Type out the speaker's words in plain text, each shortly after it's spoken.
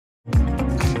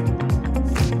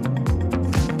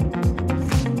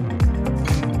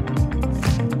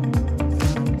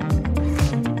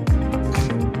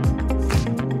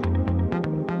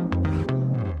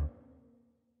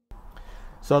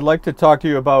So I'd like to talk to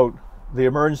you about the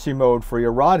emergency mode for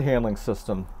your rod handling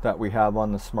system that we have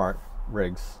on the Smart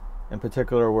rigs. In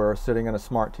particular, we're sitting in a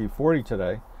Smart T40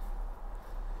 today.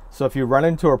 So if you run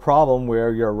into a problem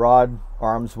where your rod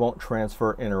arms won't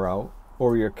transfer in or out,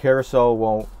 or your carousel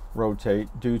won't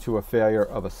rotate due to a failure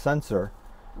of a sensor,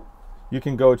 you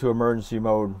can go to emergency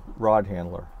mode rod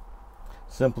handler.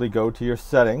 Simply go to your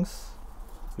settings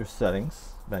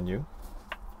menu.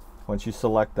 Once you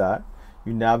select that,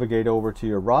 you navigate over to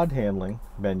your rod handling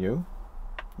menu.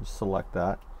 You select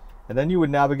that, and then you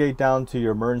would navigate down to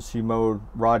your emergency mode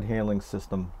rod handling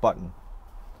system button.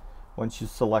 Once you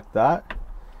select that,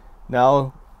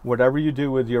 now whatever you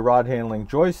do with your rod handling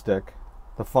joystick,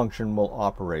 the function will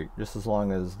operate, just as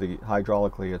long as the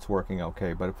hydraulically it's working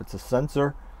okay. But if it's a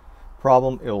sensor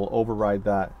problem, it will override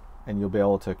that and you'll be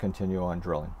able to continue on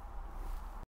drilling.